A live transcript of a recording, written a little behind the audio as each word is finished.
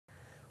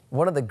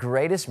One of the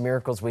greatest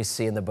miracles we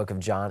see in the book of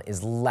John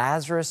is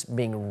Lazarus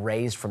being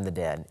raised from the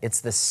dead.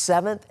 It's the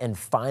seventh and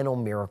final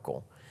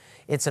miracle.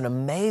 It's an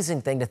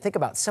amazing thing to think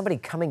about, somebody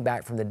coming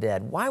back from the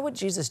dead. Why would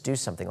Jesus do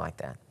something like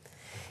that?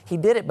 He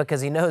did it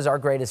because he knows our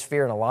greatest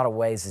fear in a lot of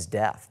ways is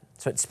death.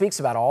 So it speaks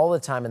about all the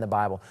time in the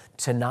Bible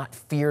to not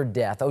fear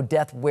death. Oh,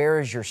 death, where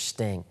is your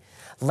sting?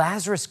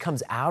 Lazarus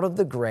comes out of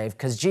the grave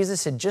because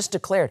Jesus had just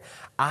declared,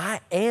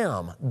 I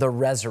am the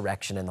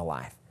resurrection and the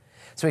life.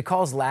 So he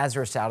calls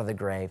Lazarus out of the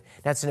grave.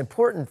 That's an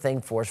important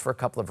thing for us for a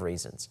couple of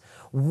reasons.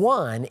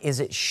 One is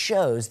it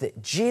shows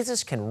that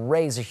Jesus can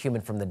raise a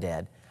human from the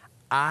dead.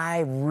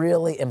 I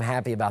really am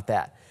happy about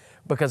that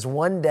because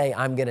one day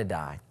I'm going to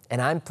die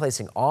and I'm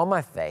placing all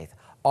my faith,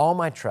 all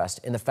my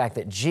trust in the fact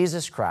that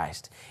Jesus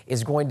Christ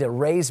is going to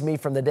raise me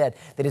from the dead,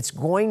 that it's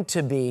going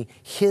to be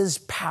His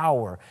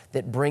power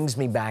that brings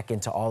me back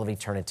into all of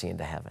eternity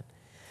into heaven.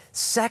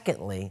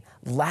 Secondly,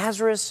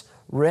 Lazarus'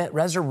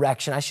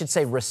 resurrection, I should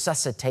say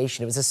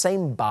resuscitation. It was the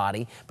same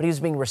body, but he was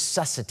being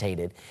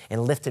resuscitated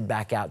and lifted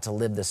back out to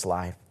live this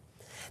life.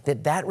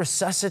 That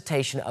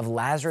resuscitation of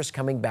Lazarus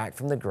coming back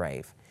from the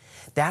grave,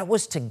 that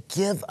was to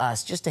give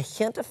us just a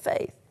hint of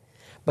faith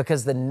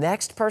because the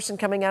next person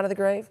coming out of the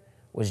grave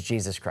was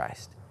Jesus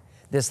Christ.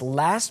 This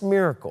last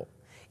miracle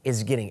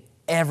is getting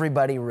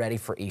everybody ready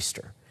for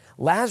Easter.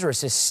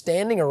 Lazarus is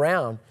standing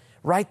around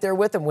right there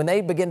with them. When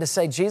they begin to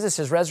say, Jesus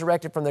is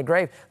resurrected from the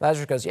grave,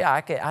 Lazarus goes,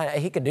 yeah,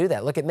 he can do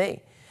that. Look at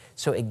me.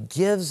 So it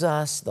gives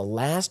us, the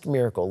last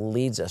miracle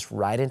leads us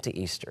right into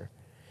Easter.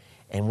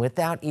 And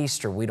without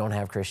Easter, we don't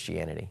have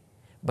Christianity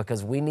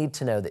because we need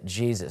to know that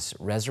Jesus,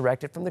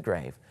 resurrected from the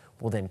grave,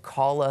 will then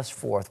call us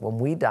forth when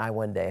we die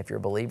one day, if you're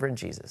a believer in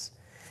Jesus,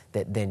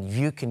 that then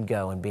you can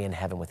go and be in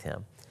heaven with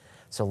Him.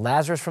 So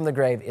Lazarus from the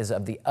grave is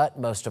of the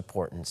utmost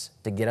importance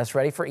to get us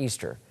ready for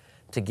Easter,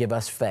 to give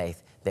us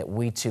faith that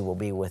we too will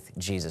be with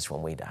Jesus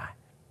when we die.